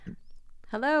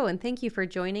Hello, and thank you for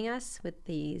joining us with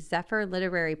the Zephyr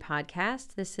Literary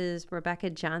Podcast. This is Rebecca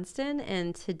Johnston,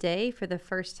 and today, for the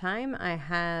first time, I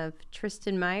have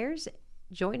Tristan Myers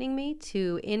joining me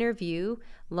to interview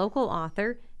local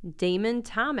author Damon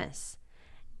Thomas.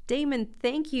 Damon,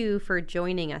 thank you for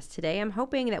joining us today. I'm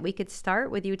hoping that we could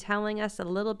start with you telling us a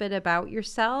little bit about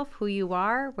yourself, who you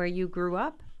are, where you grew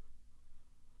up.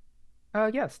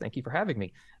 Yes, thank you for having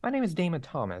me. My name is Damon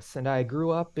Thomas, and I grew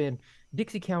up in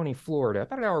Dixie County, Florida,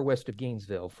 about an hour west of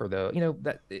Gainesville. For the,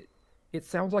 it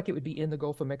sounds like it would be in the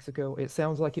Gulf of Mexico. It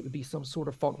sounds like it would be some sort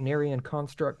of Faulknerian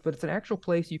construct, but it's an actual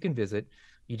place you can visit.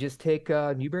 You just take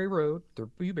Newberry Road through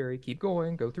Newberry, keep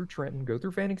going, go through Trenton, go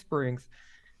through Fanning Springs,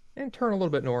 and turn a little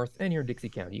bit north, and you're in Dixie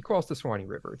County. You cross the Swanee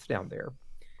River. It's down there.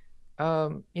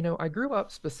 I grew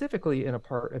up specifically in a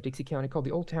part of Dixie County called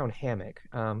the Old Town Hammock.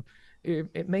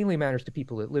 It mainly matters to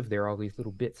people that live there, all these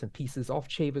little bits and pieces off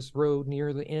Chavis Road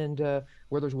near the end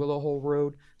where there's Willow Hole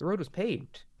Road. The road was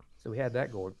paved, so we had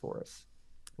that going for us.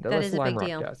 That Less is a lime big rock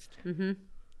deal. dust.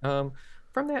 Mm-hmm. Um,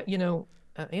 from that,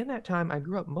 in that time, I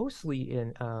grew up mostly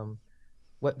in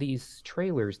what these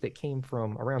trailers that came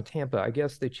from around Tampa. I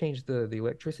guess they changed the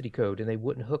electricity code and they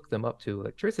wouldn't hook them up to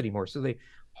electricity more. So they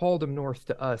hauled them north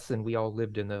to us and we all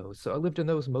lived in those. So I lived in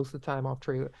those most of the time off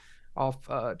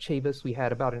Chavis. We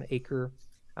had about an acre.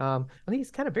 And these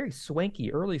kind of very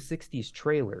swanky early 60s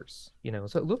trailers,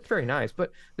 so it looked very nice,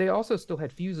 but they also still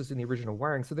had fuses in the original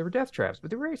wiring. So they were death traps,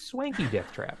 but they were very swanky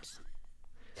death traps.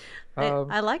 I,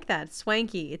 Um, I like that.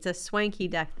 Swanky. It's a swanky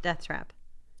death trap.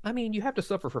 I mean, you have to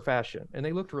suffer for fashion, and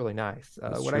they looked really nice.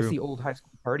 That's When I true. see old high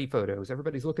school party photos,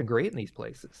 everybody's looking great in these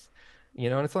places,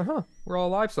 and it's like, huh, we're all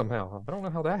alive somehow. I don't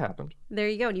know how that happened. There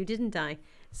you go. And you didn't die.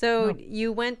 So No,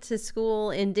 you went to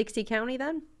school in Dixie County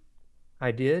then?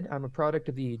 I did. I'm a product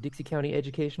of the Dixie County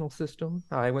educational system.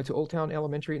 I went to Old Town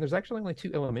Elementary, and there's actually only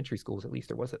two elementary schools, at least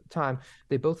there was at the time.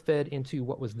 They both fed into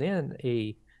what was then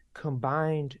a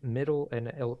combined middle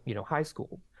and high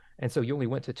school, and so you only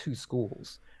went to two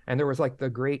schools. And there was like the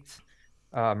great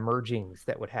mergings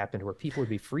that would happen where people would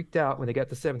be freaked out when they got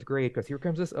to seventh grade because here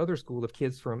comes this other school of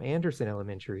kids from Anderson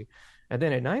Elementary. And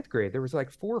then at ninth grade, there was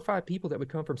like four or five people that would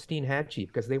come from Steinhatchee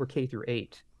because they were K through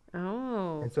eight.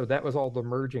 Oh, And so that was all the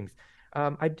mergings.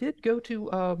 I did go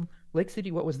to Lake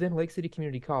City, what was then Lake City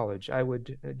Community College. I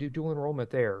would do dual enrollment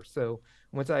there. So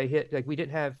once I hit, like, we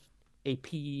didn't have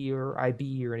AP or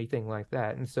IB or anything like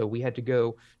that. And so we had to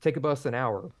go take a bus an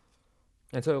hour.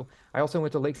 And so I also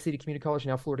went to Lake City Community College,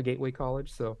 now Florida Gateway College.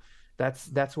 So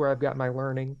that's where I've got my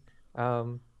learning.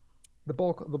 Um, the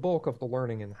bulk of the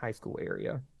learning in the high school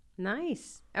area.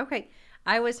 nice. Okay.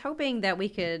 I was hoping that we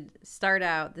could start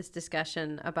out this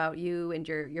discussion about you and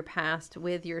your past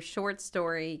with your short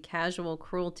story, Casual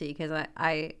Cruelty, because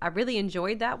I really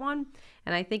enjoyed that one.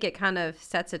 And I think it kind of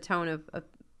sets a tone of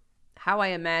how I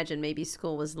imagine maybe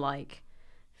school was like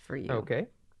for you. Okay.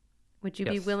 Would you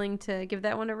be Yes, willing to give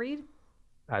that one a read?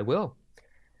 I will.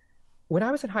 When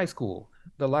I was in high school,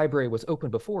 the library was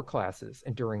open before classes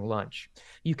and during lunch.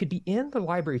 You could be in the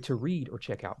library to read or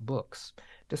check out books.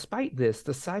 Despite this,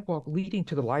 the sidewalk leading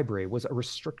to the library was a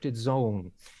restricted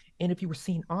zone, and if you were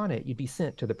seen on it, you'd be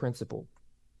sent to the principal.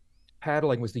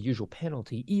 Paddling was the usual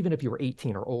penalty, even if you were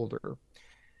 18 or older.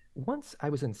 Once I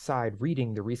was inside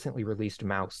reading the recently released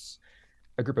Mouse.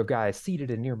 A group of guys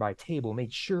seated at a nearby table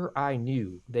made sure I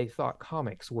knew they thought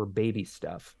comics were baby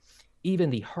stuff, even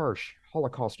the harsh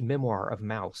Holocaust memoir of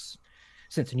Mouse.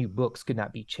 Since new books could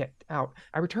not be checked out,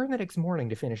 I returned the next morning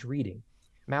to finish reading.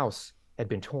 Mouse had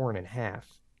been torn in half.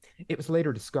 It was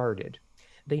later discarded.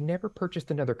 They never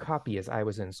purchased another copy as I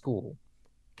was in school.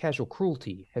 Casual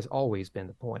cruelty has always been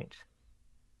the point.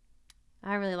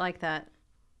 I really like that.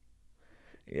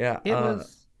 Yeah, It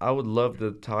was, I would love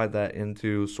to tie that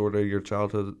into sort of your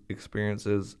childhood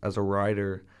experiences as a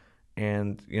writer.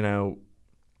 And,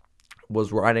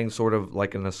 was writing sort of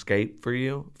like an escape for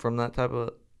you from that type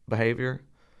of behavior?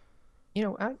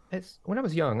 when I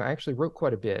was young, I actually wrote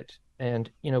quite a bit.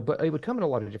 And, but it would come in a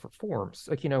lot of different forms.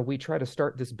 Like, we try to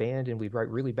start this band and we'd write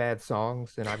really bad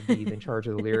songs and I'd be in charge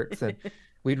of the lyrics and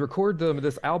we'd record them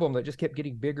this album that just kept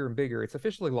getting bigger and bigger. It's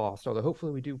officially lost, although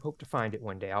hopefully we do hope to find it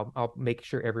one day. I'll make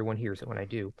sure everyone hears it when I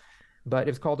do. But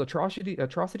it was called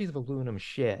Atrocities of Aluminum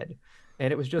Shed.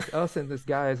 And it was just us and this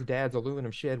guy's dad's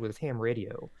aluminum shed with his ham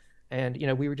radio. And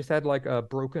we were just had like a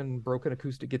broken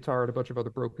acoustic guitar and a bunch of other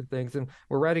broken things, and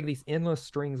we're writing these endless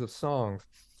strings of songs.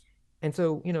 And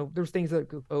so, there's things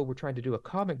like, oh, we're trying to do a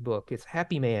comic book. It's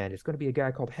Happy Man. It's going to be a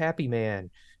guy called Happy Man,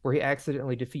 where he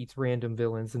accidentally defeats random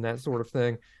villains and that sort of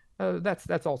thing.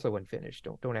 That's also unfinished.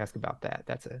 Don't ask about that.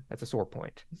 That's a sore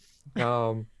point.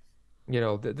 Um,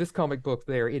 This comic book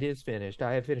there, it is finished.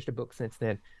 I have finished a book since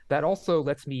then. That also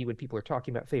lets me, when people are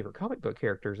talking about favorite comic book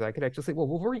characters, I could actually say, well,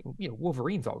 Wolverine,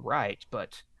 Wolverine's all right,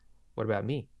 but what about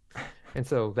me? And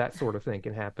so that sort of thing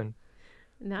can happen.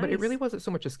 But it really Nice. wasn't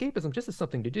so much escapism, just as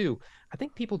something to do. I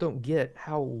think people don't get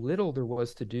how little there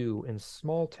was to do in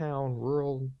small town,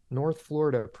 rural North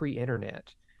Florida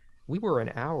pre-internet. We were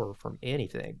an hour from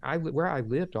anything. Where I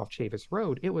lived off Chavis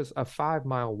Road, it was a 5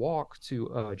 mile walk to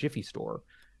a Jiffy store,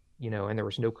 and there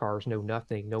was no cars, no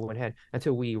nothing. No one had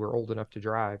until we were old enough to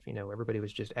drive. Everybody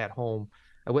was just at home.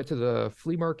 I went to the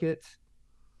flea market.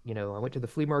 I went to the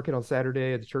flea market on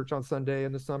Saturday, at the church on Sunday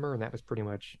in the summer, and that was pretty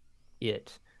much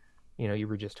it. You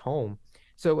were just home.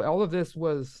 So all of this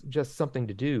was just something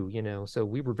to do. So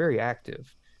we were very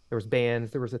active. There was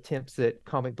bands, there was attempts at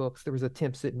comic books, there was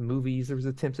attempts at movies, there was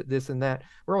attempts at this and that.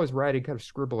 We're always writing, kind of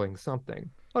scribbling something.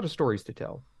 A lot of stories to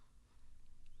tell.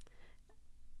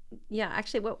 Yeah,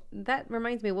 actually, what that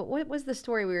reminds me, what was the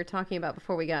story we were talking about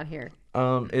before we got here?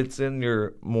 It's in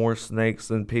your More Snakes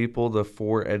Than People, the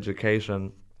For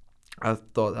Education. I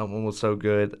thought that one was so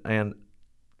good, and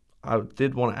I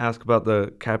did want to ask about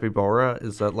the capybara.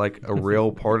 Is that like a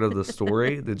real part of the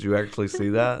story? Did you actually see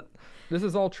that? This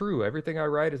is all true. Everything I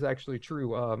write is actually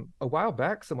true. A while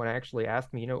back, someone actually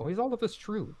asked me, is all of this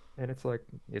true? And it's like,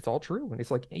 it's all true. And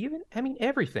it's like,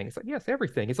 everything. It's like, yes,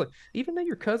 everything. It's like, even though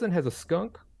your cousin has a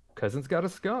skunk, cousin's got a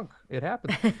skunk. It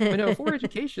happens. But no, for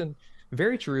education,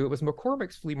 very true. It was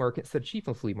McCormick's flea market instead of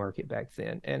Chiefland flea market back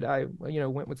then. And I,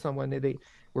 went with someone, they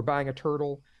were buying a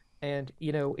turtle. And,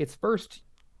 it's first,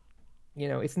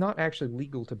 it's not actually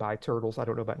legal to buy turtles. I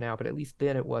don't know about now, but at least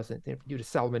then it wasn't. Due to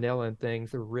salmonella and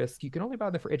things, the risk, you can only buy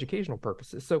them for educational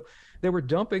purposes. So they were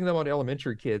dumping them on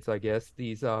elementary kids, I guess,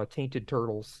 these tainted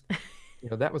turtles.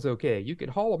 That was okay. You could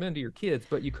haul them into your kids,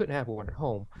 but you couldn't have one at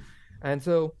home. And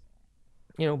so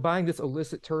buying this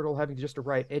illicit turtle, having just to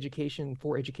write education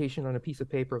for education on a piece of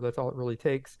paper, that's all it really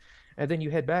takes. And then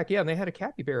you head back. Yeah, and they had a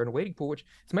capybara in a wading pool, which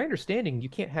it's my understanding you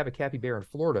can't have a capybara in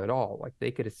Florida at all. Like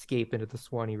they could escape into the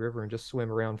Swanee River and just swim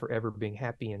around forever being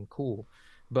happy and cool.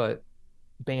 But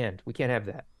banned. We can't have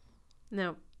that.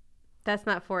 No, that's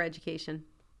not for education.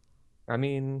 I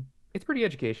mean, it's pretty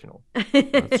educational.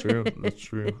 That's true. That's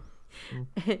true.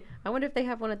 I wonder if they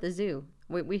have one at the zoo.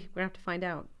 We're going to have to find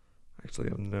out. Actually,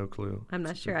 I have no clue. I'm not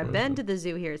That's a sure. good I've been question. to the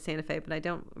zoo here at Santa Fe, but I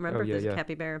don't remember Oh if yeah, there's a yeah.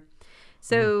 capybara. Mhm.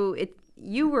 So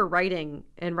you were writing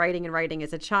and writing and writing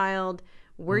as a child.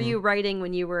 Were Mhm. you writing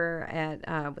when you were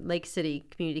at Lake City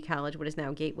Community College, what is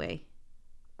now Gateway?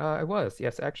 I was,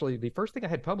 yes. Actually, the first thing I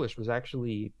had published was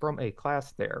actually from a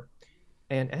class there.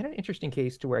 And I had an interesting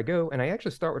case to where I go, and I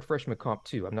actually start with freshman comp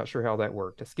two. I'm not sure how that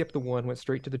worked. I skipped the one, went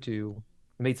straight to the two.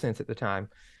 Made sense at the time.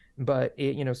 But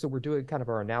so we're doing kind of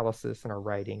our analysis and our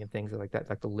writing and things like that,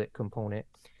 like the lit component.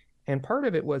 And part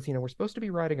of it was, we're supposed to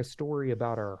be writing a story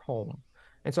about our home.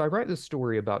 And so I write this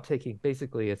story about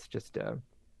basically it's just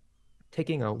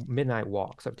taking a midnight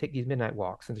walk. So I'd take these midnight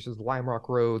walks, and there's just lime rock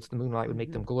roads. The moonlight would make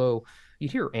Hmm. them glow.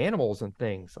 You'd hear animals and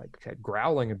things like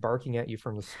growling and barking at you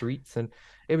from the streets, and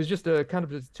it was just a kind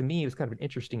of to me, it was kind of an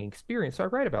interesting experience. So I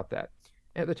write about that.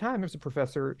 At the time, there was a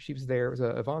professor. She was there. It was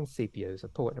Yvonne Sapios, a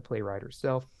poet and a playwright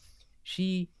herself.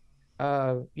 She,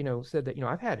 said that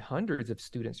I've had hundreds of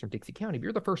students from Dixie County. But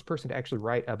you're the first person to actually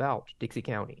write about Dixie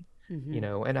County. Hmm.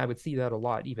 And I would see that a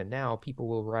lot even now. People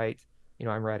will write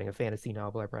I'm writing a fantasy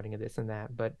novel, I'm writing a this and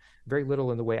that, but very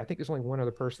little in the way. I think there's only one other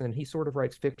person, and he sort of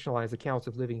writes fictionalized accounts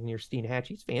of living near Steenhatchee.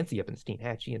 He's fancy up in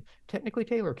Steenhatchee and technically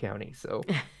Taylor County, so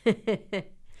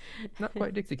not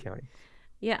quite Dixie County.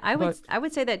 Yeah, But I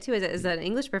would say that too as an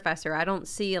English professor. I don't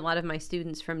see a lot of my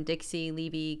students from Dixie,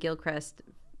 Levy, Gilchrist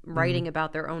mm, writing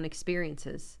about their own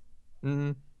experiences.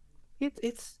 mm,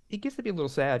 it gets to be a little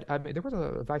sad. I mean, there was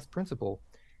a vice principal,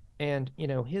 and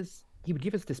he would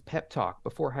give us this pep talk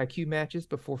before haiku matches,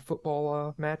 before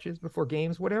football matches, before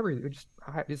games, whatever.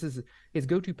 This is his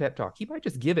go-to pep talk. He might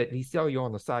just give it and he'd tell you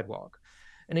on the sidewalk,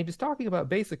 and he was talking about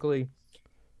basically,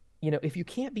 if you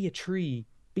can't be a tree,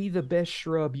 be the best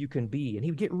shrub you can be. And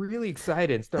he would get really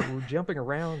excited and start jumping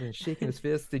around and shaking his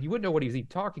fists, and you wouldn't know what he was even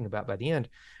talking about by the end.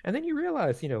 And then you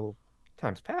realize,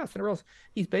 times pass, and else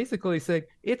he's basically saying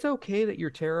it's okay that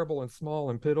you're terrible and small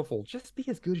and pitiful. Just be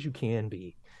as good as you can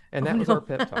be. And Oh that was our no.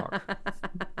 pep talk.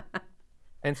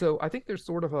 And so I think there's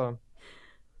sort of a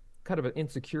kind of an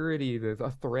insecurity, there's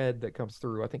a thread that comes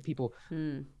through. I think people,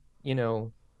 Hmm. you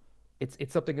know,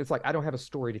 it's something that's like, I don't have a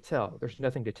story to tell. There's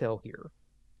nothing to tell here.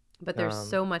 But there's Um,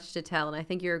 so much to tell, and I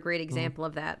think you're a great mhm, example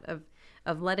of that.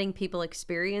 of letting people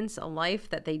experience a life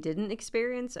that they didn't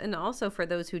experience, and also for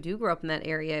those who do grow up in that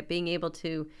area, being able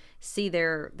to see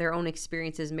their own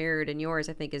experiences mirrored in yours,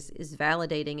 I think is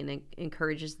validating and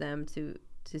encourages them to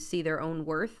see their own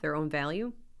worth, their own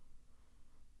value.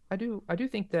 I do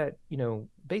think that,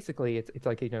 basically it's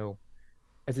like,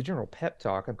 as a general pep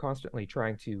talk, I'm constantly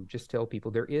trying to just tell people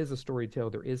there is a story to tell,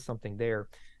 there is something there.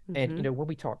 And, Mm-hmm. when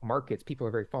we talk markets, people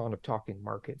are very fond of talking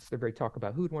markets. They're very talk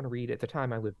about who'd want to read. At the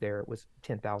time I lived there, it was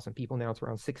 10,000 people. Now it's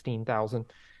around 16,000.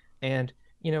 And,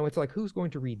 it's like, who's going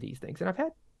to read these things? And I've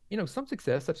had, some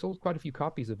success. I've sold quite a few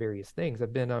copies of various things.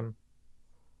 I've been,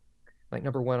 like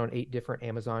number one on 8 different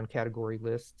Amazon category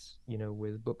lists,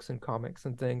 with books and comics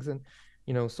and things. And,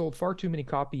 sold far too many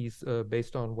copies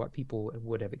based on what people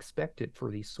would have expected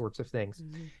for these sorts of things.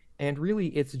 Mm-hmm. And really,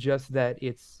 it's just that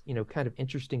it's, kind of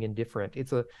interesting and different.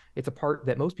 It's a part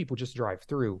that most people just drive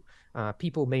through.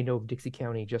 People may know of Dixie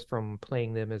County just from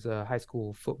playing them as a high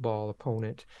school football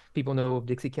opponent. People know of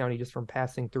Dixie County just from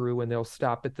passing through, and they'll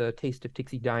stop at the Taste of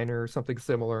Dixie Diner or something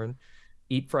similar and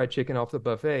eat fried chicken off the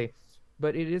buffet.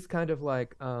 But it is kind of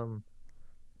like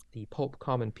the pulp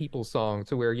common people song,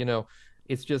 to where,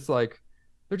 it's just like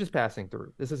they're just passing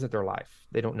through. This isn't their life.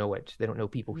 They don't know it. They don't know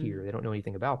people here. They don't know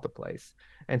anything about the place.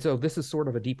 And so this is sort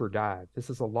of a deeper dive. This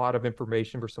is a lot of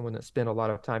information for someone that spent a lot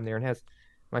of time there, and has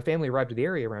my family arrived to the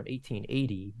area around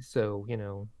 1880. So,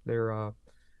 they're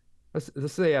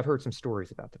let's say I've heard some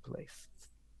stories about the place.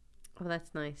 Oh,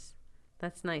 that's nice.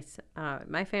 That's nice.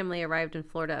 My family arrived in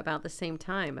Florida about the same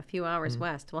time, a few hours Mhm.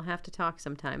 west. We'll have to talk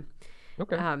sometime.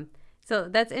 Okay. Um, so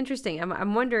that's interesting.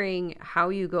 I'm wondering how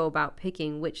you go about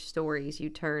picking which stories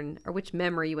you turn, or which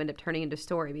memory you end up turning into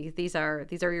story, because these are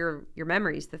your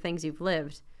memories, the things you've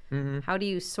lived. Hmm. How do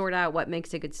you sort out what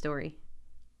makes a good story?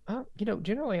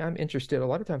 Generally I'm interested. A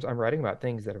lot of times I'm writing about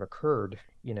things that have occurred,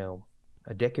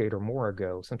 a decade or more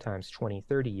ago, sometimes 20,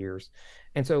 30 years.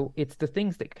 And so it's the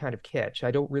things that kind of catch.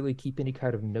 I don't really keep any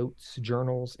kind of notes,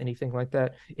 journals, anything like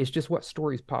that. It's just what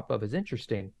stories pop up as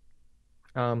interesting.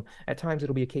 At times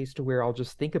it'll be a case to where I'll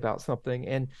just think about something,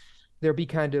 and there'll be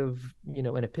kind of,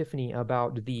 an epiphany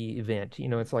about the event.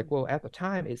 It's like, well, at the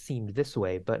time it seemed this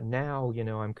way, but now,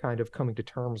 I'm kind of coming to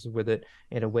terms with it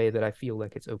in a way that I feel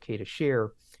like it's okay to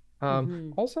share.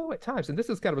 Mm-hmm. Also at times, and this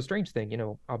is kind of a strange thing,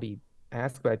 I'll be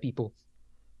asked by people,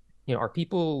 are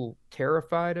people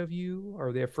terrified of you?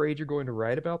 Are they afraid you're going to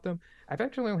write about them? I've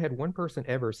actually only had one person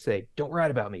ever say, "Don't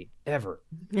write about me, ever."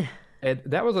 And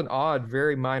that was an odd,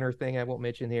 very minor thing I won't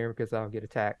mention here because I'll get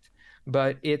attacked.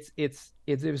 But it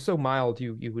was so mild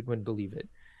you wouldn't believe it.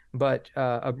 But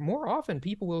more often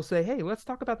people will say, "Hey, let's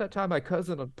talk about that time my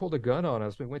cousin pulled a gun on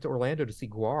us. We went to Orlando to see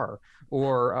Guar."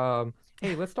 Or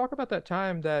 "Hey, let's talk about that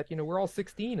time that we're all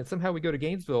 16 and somehow we go to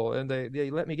Gainesville and they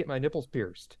let me get my nipples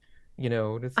pierced."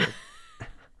 And it's like,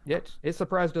 it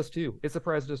surprised us too. It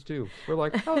surprised us too. We're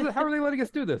like, how are they letting us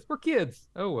do this? We're kids.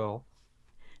 Oh well.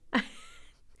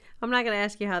 I'm not going to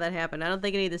ask you how that happened. I don't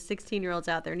think any of the 16-year-olds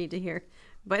out there need to hear.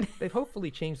 But They've hopefully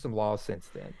changed some laws since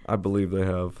then. I believe they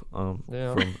have,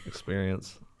 Yeah. from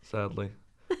experience, sadly.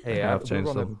 They Hey, have we were changed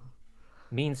on the them.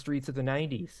 mean streets of the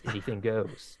 90s. Anything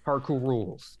goes. Hardcore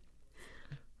rules.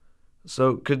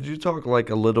 So could you talk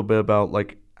like a little bit about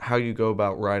like how you go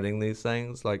about writing these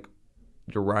things, like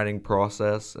your writing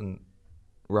process and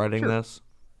writing Sure, this?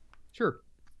 sure.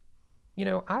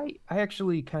 I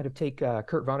actually kind of take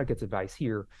Kurt Vonnegut's advice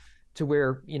here, to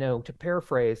where, to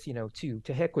paraphrase,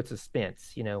 to heck with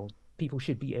suspense. People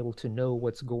should be able to know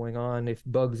what's going on if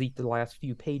bugs eat the last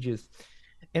few pages.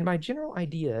 And my general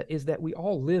idea is that we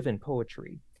all live in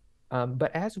poetry.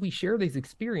 But as we share these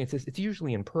experiences, it's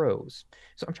usually in prose.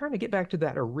 So I'm trying to get back to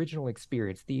that original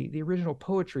experience, the original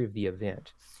poetry of the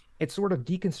event. It's sort of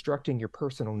deconstructing your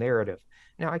personal narrative.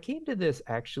 Now, I came to this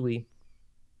actually,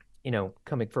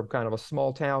 coming from kind of a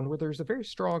small town where there's a very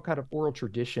strong kind of oral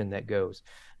tradition that goes.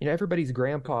 Everybody's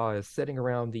grandpa is sitting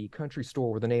around the country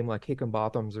store with a name like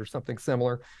Hickenbotham's or something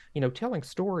similar, telling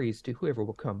stories to whoever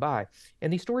will come by.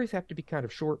 And these stories have to be kind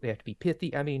of short, they have to be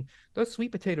pithy. I mean, those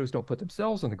sweet potatoes don't put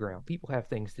themselves on the ground. People have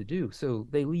things to do, so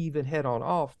they leave and head on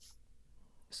off.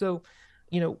 So,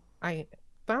 I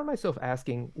found myself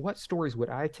asking, what stories would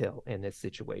I tell in this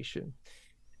situation?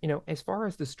 As far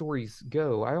as the stories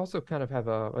go, I also kind of have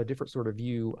a different sort of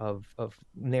view of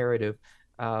narrative,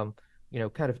 kind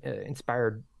of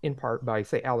inspired in part by,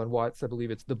 say, Alan Watts. I believe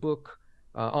it's the book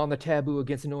on the taboo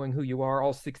against knowing who you are.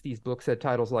 All 60s books had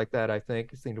titles like that, I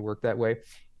think. It seemed to work that way,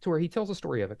 to where he tells a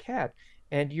story of a cat,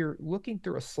 and you're looking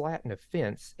through a slat in a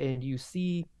fence, and you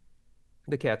see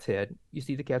the cat's head, you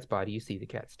see the cat's body, you see the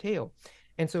cat's tail.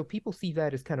 And so people see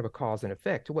that as kind of a cause and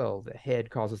effect. Well, the head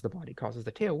causes the body, causes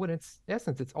the tail. When it's in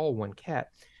essence, it's all one cat.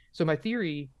 So my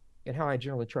theory and how I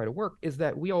generally try to work is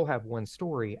that we all have one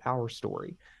story, our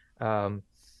story. Um,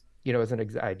 as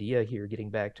an idea here, getting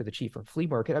back to the Chief from Flea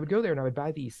Market, I would go there and I would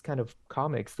buy these kind of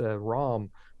comics, the Rom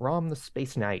the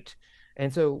Space Knight.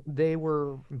 And so they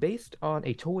were based on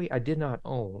a toy I did not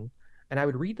own, and I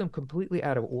would read them completely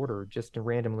out of order, just in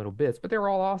random little bits, but they were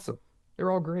all awesome.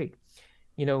 They're all great.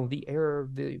 The error,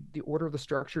 the order, the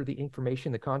structure, the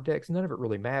information, the context, none of it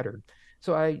really mattered.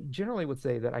 So I generally would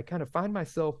say that I kind of find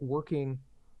myself working,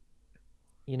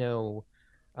 you know,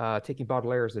 taking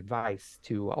Baudelaire's advice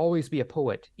to always be a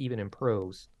poet, even in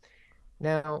prose.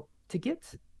 Now, to get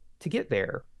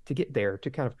there, to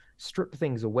kind of strip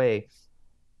things away,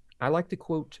 I like to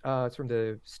quote, it's from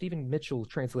the Stephen Mitchell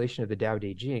translation of the Tao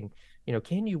Te Ching.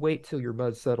 Can you wait till your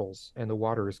mud settles and the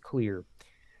water is clear?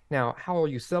 Now, how will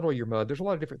you settle your mud? There's a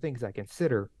lot of different things I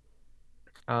consider.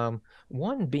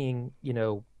 One being,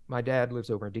 my dad lives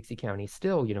over in Dixie County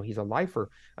still, he's a lifer.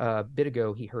 A bit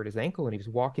ago, he hurt his ankle and he was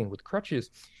walking with crutches,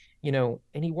 and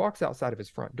he walks outside of his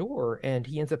front door and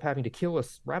he ends up having to kill a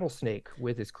rattlesnake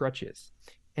with his crutches.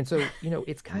 And so,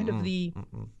 it's kind of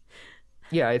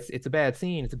yeah, it's a bad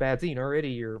scene. It's a bad scene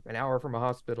already. You're an hour from a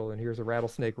hospital and here's a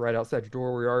rattlesnake right outside your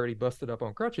door where you're already busted up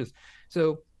on crutches.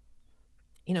 So,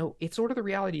 it's sort of the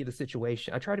reality of the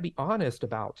situation. I try to be honest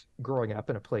about growing up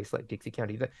in a place like Dixie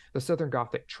County, the Southern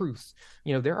Gothic truths.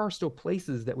 There are still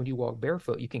places that when you walk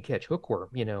barefoot, you can catch hookworm.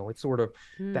 It's sort of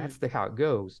that's how it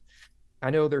goes. I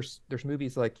know there's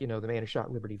movies like, The Man Who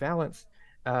Shot Liberty Valance.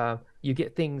 You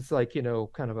get things like,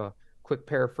 kind of a quick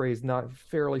paraphrase, not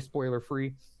fairly spoiler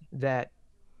free, that,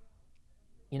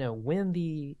 when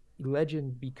the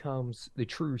legend becomes the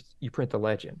truth, you print the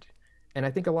legend. And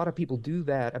I think a lot of people do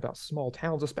that about small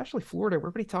towns, especially Florida, where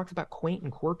everybody talks about quaint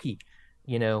and quirky.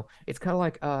 It's kind of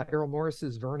like Errol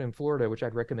Morris's Vernon, Florida, which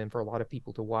I'd recommend for a lot of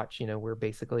people to watch, where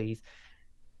basically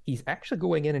he's actually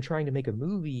going in and trying to make a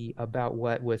movie about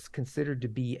what was considered to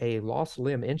be a lost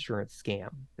limb insurance scam.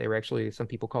 They were actually, some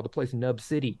people call the place Nub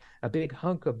City. A big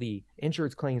hunk of the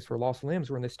insurance claims for lost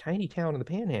limbs were in this tiny town in the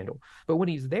Panhandle. But when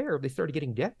he's there, they started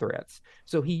getting death threats.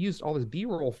 So he used all this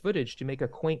B-roll footage to make a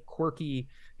quaint, quirky,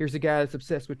 here's a guy that's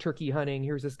obsessed with turkey hunting.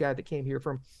 Here's this guy that came here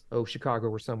from, Chicago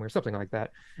or somewhere, something like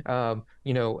that.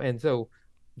 And so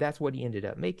that's what he ended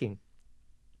up making.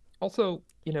 Also,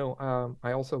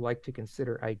 I also like to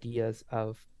consider ideas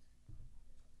of.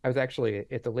 I was actually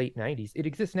at the late 90s. It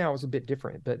exists now, it's a bit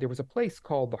different, but there was a place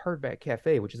called the Hardback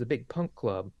Cafe, which is a big punk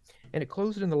club, and it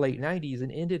closed in the late 90s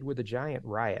and ended with a giant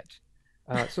riot.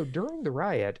 So during the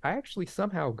riot, I actually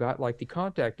somehow got like the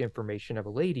contact information of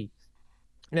a lady.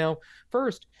 Now,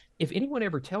 first, if anyone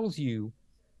ever tells you,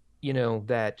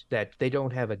 that they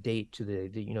don't have a date to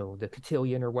the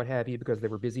cotillion or what have you because they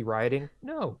were busy rioting,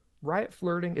 no, riot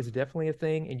flirting is definitely a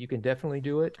thing, and you can definitely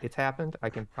do it. It's happened.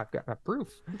 I've got my proof.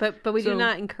 But we do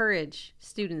not encourage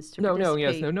students to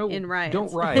participate in riots.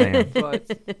 Don't riot.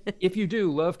 But if you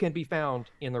do, love can be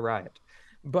found in the riot.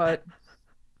 But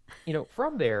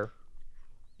from there,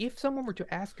 if someone were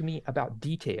to ask me about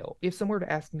detail, if someone were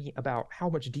to ask me about how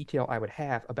much detail I would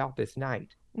have about this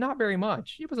night, not very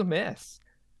much. It was a mess.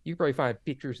 You probably find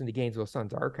pictures in the Gainesville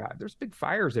Sun's archive. There's big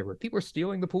fires everywhere. People are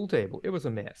stealing the pool table. It was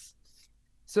a mess.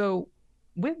 So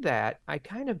with that, I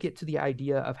kind of get to the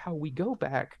idea of how we go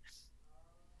back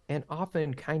and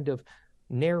often kind of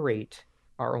narrate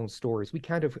our own stories. We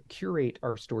kind of curate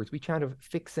our stories. We kind of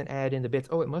fix and add in the bits.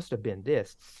 Oh, it must have been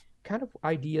this. Kind of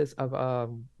ideas of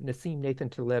Nassim Nathan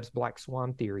Taleb's Black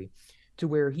Swan theory, to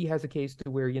where he has a case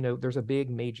to where, there's a big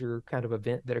major kind of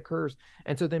event that occurs.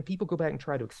 And so then people go back and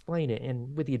try to explain it,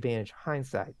 and with the advantage of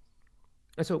hindsight.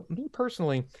 And so me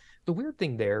personally, the weird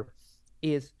thing there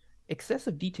is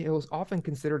excessive detail is often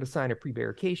considered a sign of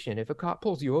prevarication. If a cop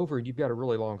pulls you over and you've got a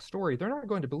really long story, they're not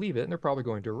going to believe it, and they're probably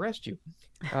going to arrest you.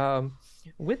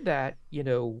 With that,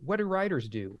 what do writers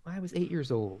do? I was 8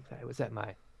 years old. I was at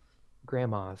my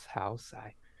grandma's house.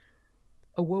 I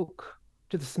awoke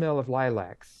to the smell of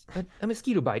lilacs. A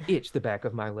mosquito bite itched the back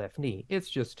of my left knee. It's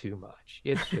just too much.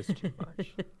 It's just too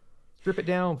much. Strip it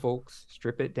down, folks.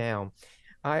 Strip it down.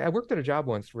 I worked at a job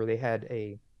once where they had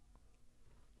a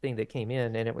thing that came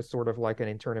in, and it was sort of like an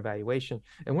intern evaluation.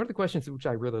 And one of the questions which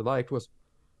I really liked was,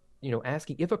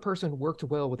 asking if a person worked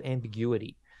well with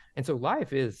ambiguity. And so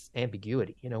life is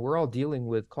ambiguity. We're all dealing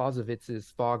with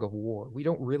Clausewitz's fog of war. We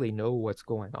don't really know what's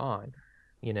going on.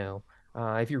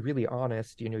 If you're really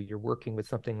honest, you're working with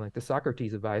something like the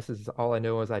Socrates advice is all I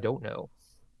know is I don't know.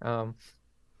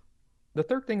 The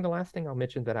last thing I'll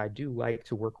mention that I do like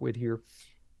to work with here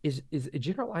is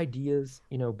general ideas,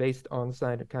 based on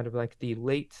side kind of like the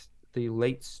late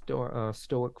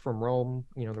Stoic from Rome,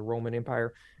 the Roman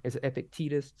Empire, is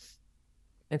Epictetus.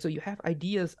 And so you have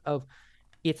ideas of,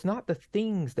 it's not the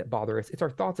things that bother us, it's our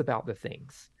thoughts about the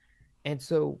things. And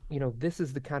so, this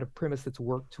is the kind of premise that's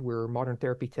worked to where modern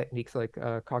therapy techniques like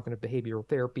cognitive behavioral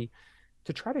therapy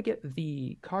to try to get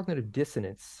the cognitive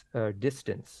dissonance,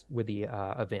 distance with the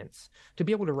events, to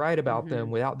be able to write about them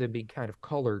Mm-hmm. without them being kind of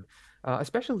colored.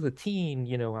 Especially as a teen,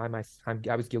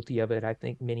 I was guilty of it. I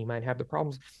think many might have the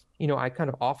problems. I kind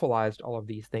of awfulized all of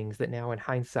these things that now in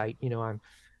hindsight,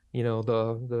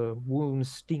 the wound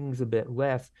stings a bit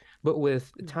less, but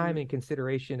with time Mm-hmm. and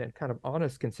consideration and kind of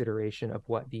honest consideration of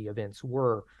what the events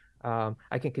were,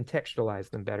 I can contextualize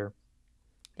them better.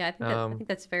 Yeah, I Um, think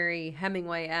that's very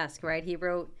Hemingway-esque, right? He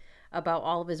wrote about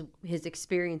all of his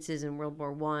experiences in World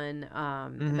War One,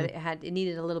 but mhm, it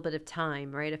needed a little bit of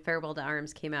time, right? A Farewell to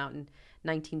Arms came out in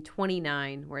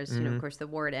 1929, whereas of mhm. course, the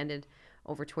war had ended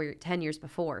over 10 years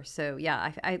before. So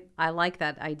yeah, I like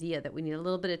that idea that we need a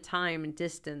little bit of time and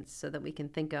distance so that we can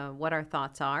think of what our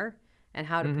thoughts are and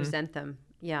how to Hmm. present them.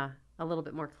 Yeah, a little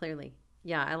bit more clearly.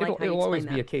 Yeah, I like It'll how you it'll always explain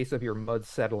be that. a case of your mud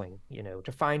settling,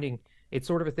 to finding. It's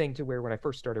sort of a thing to where when I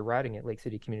first started writing at Lake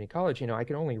City Community College, I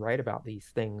could only write about these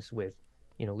things with,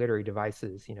 literary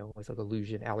devices, as like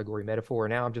allusion, allegory, metaphor.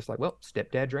 And now I'm just like, well,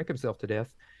 stepdad drank himself to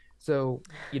death. So,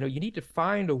 you need to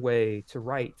find a way to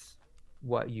write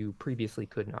what you previously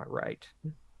could not write.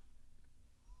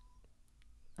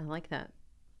 I like that.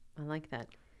 I like that.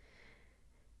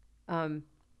 Um,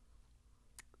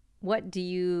 what do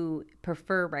you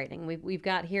prefer writing? We've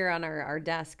got here on our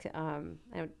desk.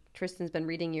 Tristan's been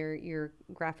reading your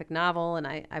graphic novel, and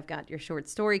I've got your short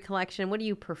story collection. What do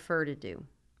you prefer to do?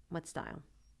 What style?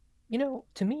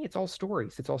 To me, it's all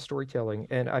stories. It's all storytelling,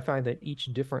 and I find that each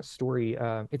different story,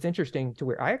 it's interesting to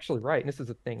where I actually write. And this is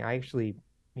a thing I actually,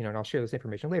 and I'll share this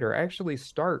information later. I actually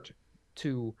start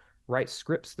to write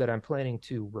scripts that I'm planning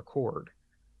to record.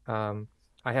 Um,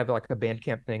 I have like a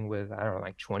Bandcamp thing with, I don't know,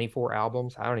 like 24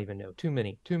 albums. I don't even know, too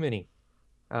many, too many.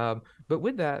 But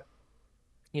with that,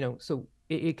 so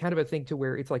it kind of a thing to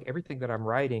where it's like everything that I'm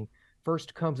writing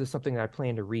first comes as something that I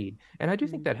plan to read. And I do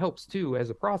think Mm-hmm. that helps too as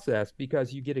a process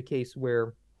because you get a case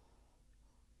where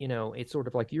it's sort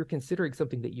of like you're considering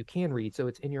something that you can read, so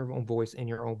it's in your own voice, in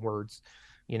your own words.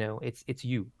 It's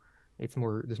you. There's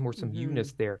more some Mm-hmm.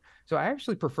 you-ness there. So I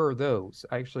actually prefer those.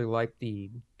 I actually like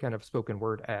the kind of spoken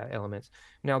word elements.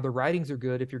 Now the writings are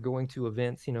good if you're going to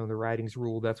events. The writings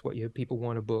rule. That's what people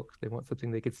want a book. They want something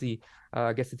they could see.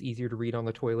 I guess it's easier to read on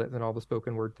the toilet than all the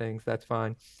spoken word things. That's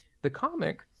fine. The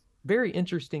comic, very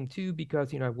interesting too,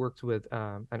 because I've worked with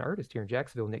an artist here in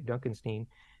Jacksonville, Nick Duncanstein,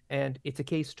 and it's a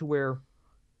case to where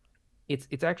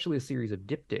it's actually a series of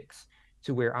diptychs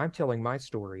to where I'm telling my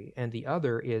story and the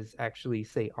other is actually,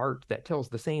 say, art that tells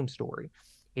the same story.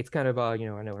 It's kind of I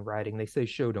know in writing they say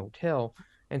show don't tell,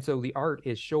 and so the art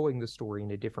is showing the story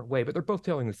in a different way, but they're both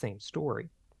telling the same story.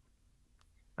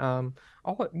 um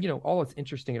all it's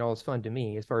interesting and all it's fun to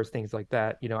me as far as things like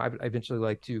that. I eventually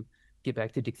like to get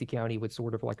back to Dixie County with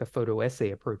sort of like a photo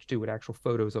essay approach to it, actual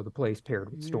photos of the place paired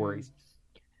with Mm. stories.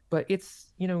 But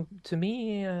it's, to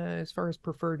me, as far as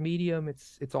preferred medium,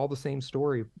 it's all the same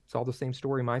story. It's all the same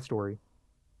story, my story.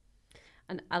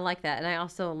 And I like that. And I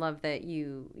also love that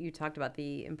you talked about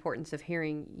the importance of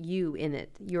hearing you in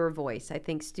it, your voice. I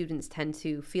think students tend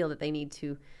to feel that they need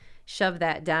to shove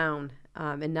that down,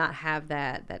 and not have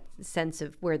that sense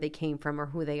of where they came from or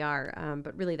who they are.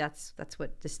 But really, that's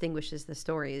what distinguishes the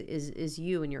story is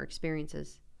you and your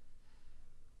experiences.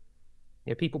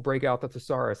 People break out the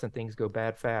thesaurus and things go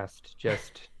bad fast.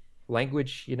 Just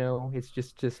language, it's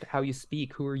just how you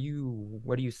speak. Who are you?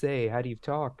 What do you say? How do you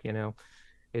talk?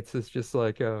 It's just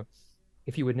like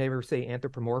if you would never say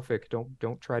anthropomorphic,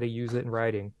 don't try to use it in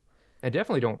writing, and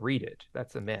definitely don't read it.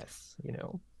 That's a mess.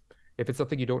 If it's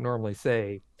something you don't normally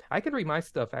say. I can read my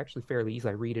stuff actually fairly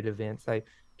easily. I read at events. I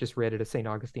just read at a St.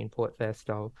 Augustine Poet Fest.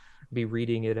 I'll be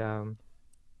reading at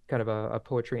kind of a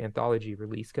poetry anthology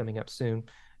release coming up soon.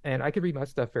 And I could read my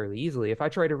stuff fairly easily. If I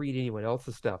try to read anyone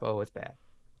else's stuff, oh, it's bad.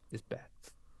 It's bad.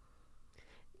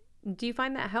 Do you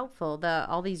find that helpful?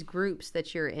 All these groups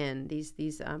that you're in, these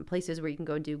places where you can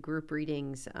go do group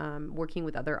readings, working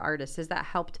with other artists, has that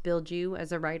helped build you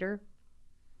as a writer?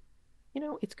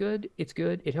 It's good. It's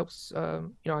good. It helps.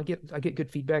 I get good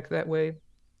feedback that way.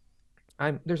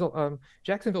 There's a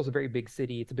Jacksonville's a very big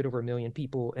city. It's a bit over 1 million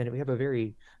people, and we have a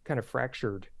very kind of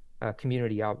fractured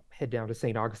community. I'll head down to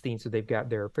St. Augustine, so they've got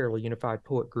their fairly unified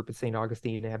poet group at St.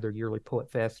 Augustine. They have their yearly poet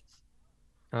fest.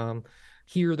 Um,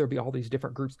 Here there'll be all these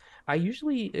different groups. I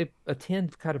usually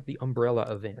attend kind of the umbrella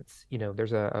events.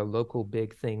 There's a local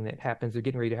big thing that happens. They're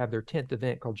getting ready to have their 10th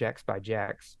event called Jacks by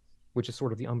Jacks, which is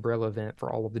sort of the umbrella event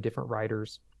for all of the different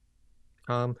writers.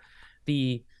 Um,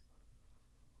 the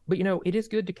But it is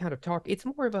good to kind of talk. It's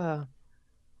more of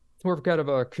kind of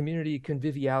a community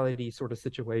conviviality sort of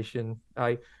situation.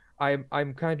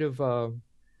 I'm kind of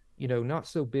not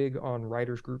so big on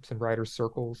writers groups and writers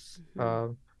circles.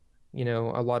 Hmm.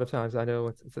 A lot of times I know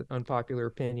it's an unpopular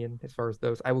opinion as far as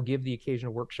those. I will give the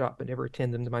occasional workshop, but never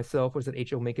attend them to myself. Was it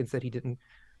H.O. Mencken said he didn't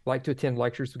like to attend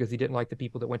lectures because he didn't like the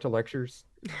people that went to lectures?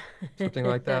 Something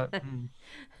like that.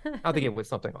 I think it was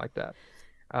something like that.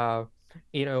 Uh,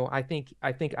 I think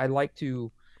I like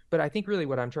to, but I think really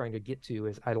what I'm trying to get to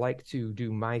is I like to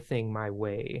do my thing my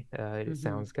way. It Hmm.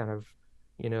 sounds kind of,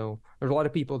 there's a lot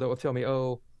of people that will tell me,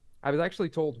 oh, I was actually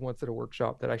told once at a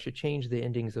workshop that I should change the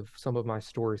endings of some of my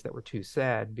stories that were too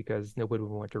sad because nobody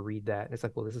would want to read that. And it's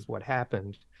like, well, this is what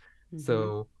happened. Hmm.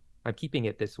 So I'm keeping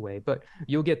it this way. But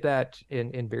you'll get that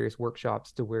in various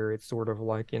workshops to where it's sort of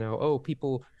like,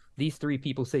 oh, these three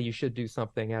people say you should do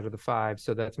something out of the five,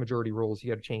 so that's majority rules. You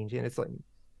got to change it. And it's like,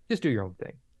 just do your own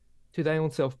thing. To thy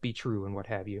own self be true, and what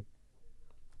have you.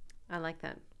 I like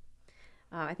that.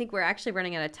 I think we're actually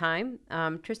running out of time.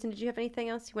 Tristan, did you have anything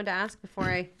else you wanted to ask before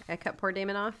I cut poor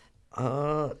Damon off?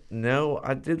 No,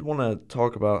 I did want to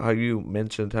talk about how you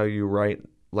mentioned how you write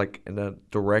like in a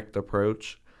direct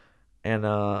approach. And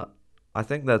I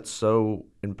think that's so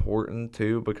important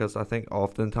too because I think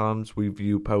oftentimes we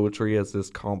view poetry as this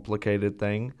complicated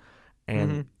thing and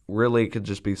Mm-hmm. really it could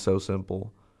just be so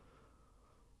simple.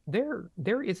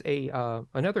 There is a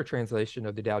another translation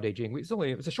of the Tao Te Ching.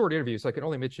 It's a short interview, so I can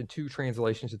only mention two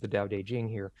translations of the Tao Te Ching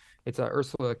here. It's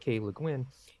Ursula K. Le Guin,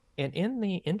 and in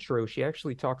the intro, she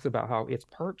actually talks about how it's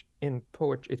part in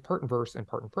poetry, it's part in verse and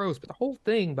part in prose, but the whole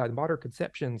thing, by the modern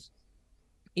conceptions,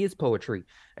 is poetry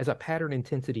as a pattern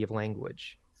intensity of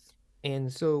language.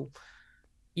 And so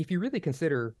if you really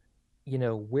consider,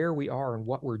 where we are and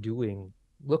what we're doing,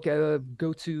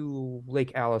 go to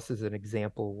Lake Alice as an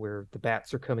example where the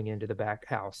bats are coming into the back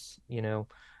house.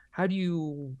 How do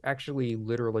you actually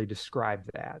literally describe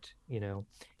that?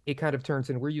 It kind of turns,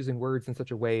 and we're using words in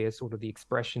such a way as sort of the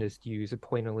expressionist use, a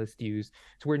pointillist use,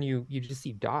 to when you just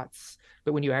see dots.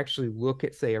 But when you actually look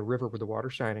at, say, a river with the water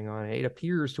shining on it, it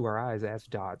appears to our eyes as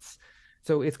dots.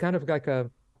 So it's kind of like an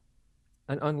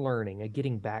unlearning, a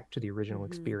getting back to the original Hmm.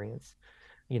 experience.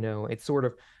 It's sort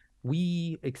of,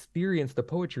 we experience the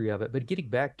poetry of it, but getting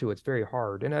back to it's very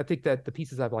hard. And I think that the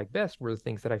pieces I've liked best were the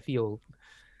things that I feel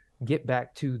get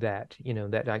back to that,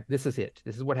 that like, this is it.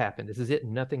 This is what happened. This is it.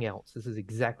 Nothing else. This is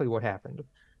exactly what happened.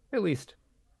 At least,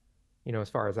 as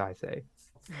far as I say.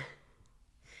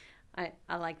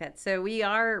 I like that. So we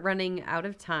are running out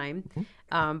of time,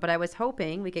 but I was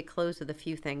hoping we could close with a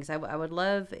few things. I would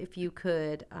love if you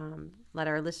could let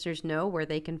our listeners know where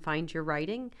they can find your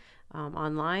writing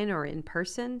online or in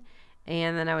person.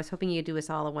 And then I was hoping you'd do us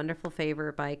all a wonderful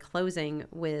favor by closing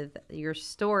with your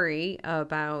story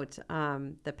about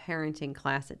the parenting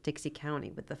class at Dixie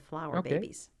County with the flower Okay.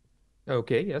 babies.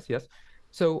 Okay. Yes. Yes.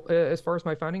 So as far as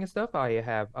my finding and stuff, I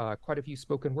have quite a few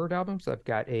spoken word albums. I've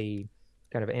got a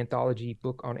kind of anthology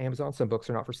book on Amazon. Some books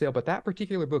are not for sale, but that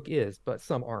particular book is, but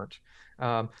some aren't.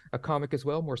 A comic as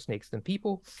well, More Snakes Than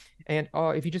People. And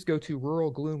if you just go to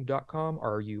ruralgloom.com,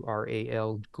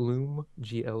 RURAL Gloom,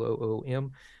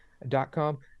 GLOOM.com,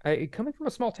 coming from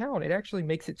a small town, it actually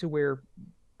makes it to where,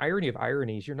 irony of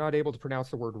ironies, you're not able to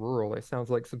pronounce the word rural. It sounds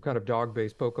like some kind of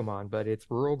dog-based Pokemon, but it's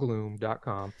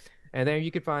ruralgloom.com. And there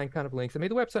you can find kind of links. I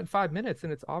made the website in 5 minutes,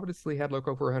 and it's obviously had like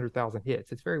over 100,000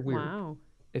 hits. It's very weird. Wow.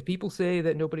 If people say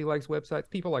that nobody likes websites,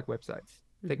 people like websites.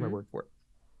 Take my Mm-hmm. word for it.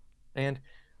 And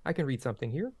I can read something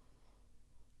here.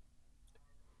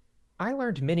 I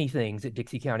learned many things at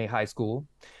Dixie County High School.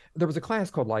 There was a class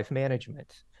called Life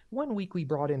Management. One week we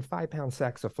brought in 5 pound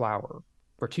sacks of flour.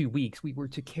 For 2 weeks, we were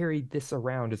to carry this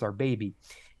around as our baby.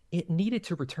 It needed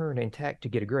to return intact to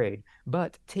get a grade,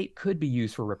 but tape could be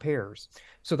used for repairs.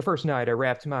 So the first night, I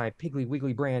wrapped my Piggly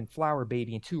Wiggly brand flour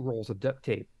baby in 2 rolls of duct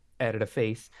tape, added a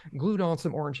face, glued on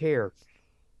some orange hair.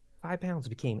 5 pounds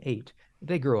became 8.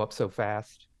 They grow up so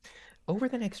fast. Over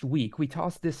the next week, we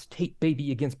tossed this tape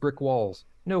baby against brick walls.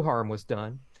 No harm was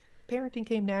done. Parenting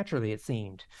came naturally, it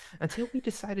seemed, until we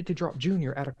decided to drop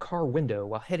Junior out a car window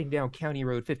while heading down County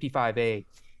Road 55A.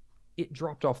 It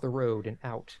dropped off the road and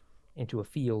out into a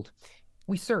field.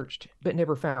 We searched, but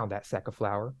never found that sack of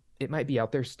flour. It might be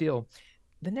out there still.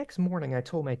 The next morning, I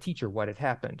told my teacher what had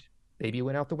happened. Baby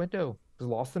went out the window, was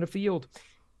lost in a field.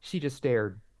 She just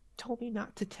stared, told me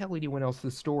not to tell anyone else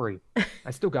the story.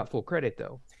 I still got full credit,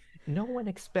 though. No one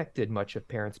expected much of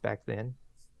parents back then.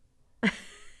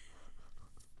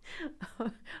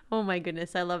 Oh my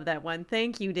goodness, I love that one.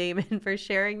 Thank you, Damon, for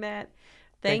sharing that.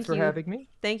 Thanks Thank for you. having me.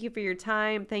 Thank you for your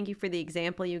time. Thank you for the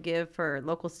example you give for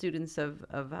local students of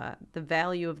the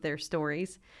value of their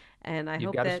stories. And I You've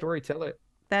hope got a that story, tell it.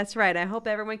 that's right. I hope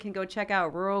everyone can go check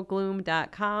out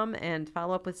ruralgloom.com and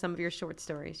follow up with some of your short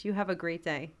stories. You have a great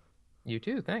day. You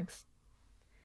too. Thanks.